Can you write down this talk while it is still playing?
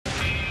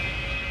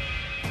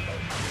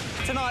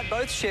Tonight,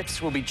 both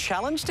chefs will be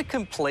challenged to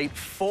complete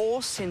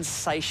 4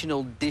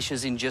 sensational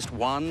dishes in just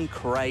 1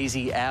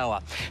 crazy hour.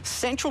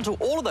 Central to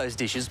all of those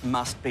dishes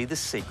must be the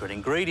secret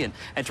ingredient.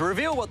 And to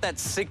reveal what that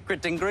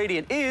secret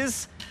ingredient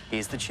is,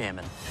 here's the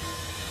chairman.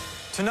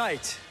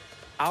 Tonight,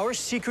 our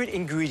secret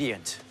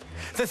ingredient,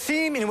 the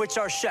theme in which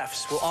our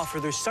chefs will offer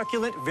their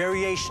succulent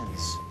variations,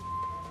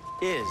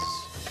 is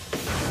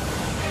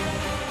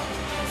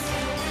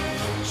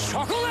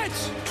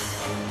chocolate!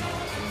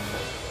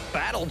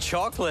 Battle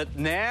chocolate.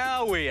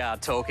 Now we are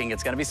talking.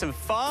 It's going to be some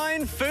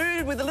fine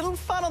food with a little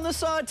fun on the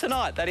side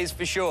tonight, that is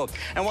for sure.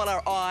 And while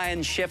our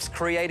Iron Chef's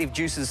creative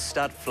juices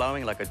start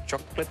flowing like a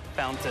chocolate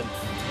fountain.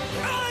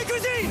 À la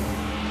cuisine!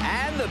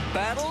 And the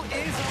battle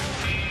is